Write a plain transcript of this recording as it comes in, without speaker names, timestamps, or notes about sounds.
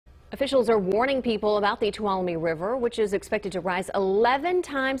Officials are warning people about the Tuolumne River, which is expected to rise 11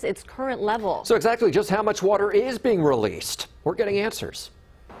 times its current level. So exactly just how much water is being released? We're getting answers.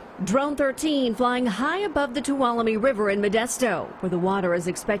 Drone 13 flying high above the Tuolumne River in Modesto, where the water is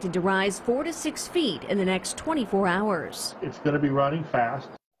expected to rise 4 to 6 feet in the next 24 hours. It's going to be running fast,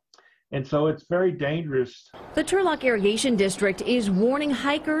 and so it's very dangerous. The Turlock Irrigation District is warning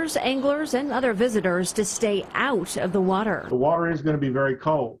hikers, anglers, and other visitors to stay out of the water. The water is going to be very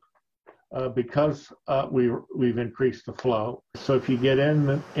cold because we've increased the flow. So if you get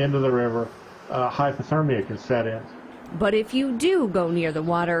into the river, hypothermia can set in. But if you do go near the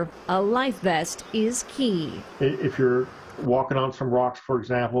water, a life vest is key. If you're walking on some rocks, for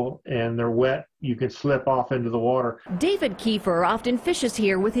example, and they're wet, you can slip off into the water. David Kiefer often fishes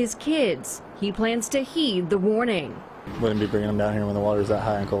here with his kids. He plans to heed the warning. Wouldn't be bringing them down here when the water's that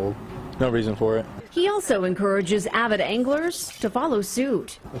high and cold. No reason for it. He also encourages avid anglers to follow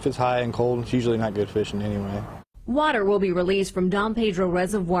suit. If it's high and cold, it's usually not good fishing anyway. Water will be released from Don Pedro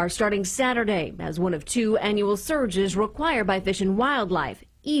Reservoir starting Saturday as one of 2 annual surges required by Fish and Wildlife,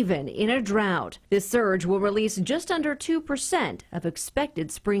 even in a drought. This surge will release just under 2% of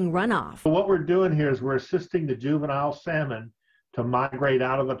expected spring runoff. What we're doing here is we're assisting the juvenile salmon to migrate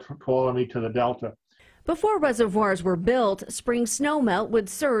out of the Tuolumne to the delta. Before reservoirs were built, spring snowmelt would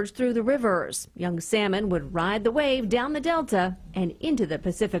surge through the rivers. Young salmon would ride the wave down the delta and into the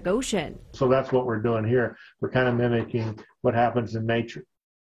Pacific Ocean. So that's what we're doing here. We're kind of mimicking what happens in nature.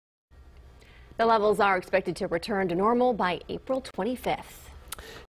 The levels are expected to return to normal by April 25th.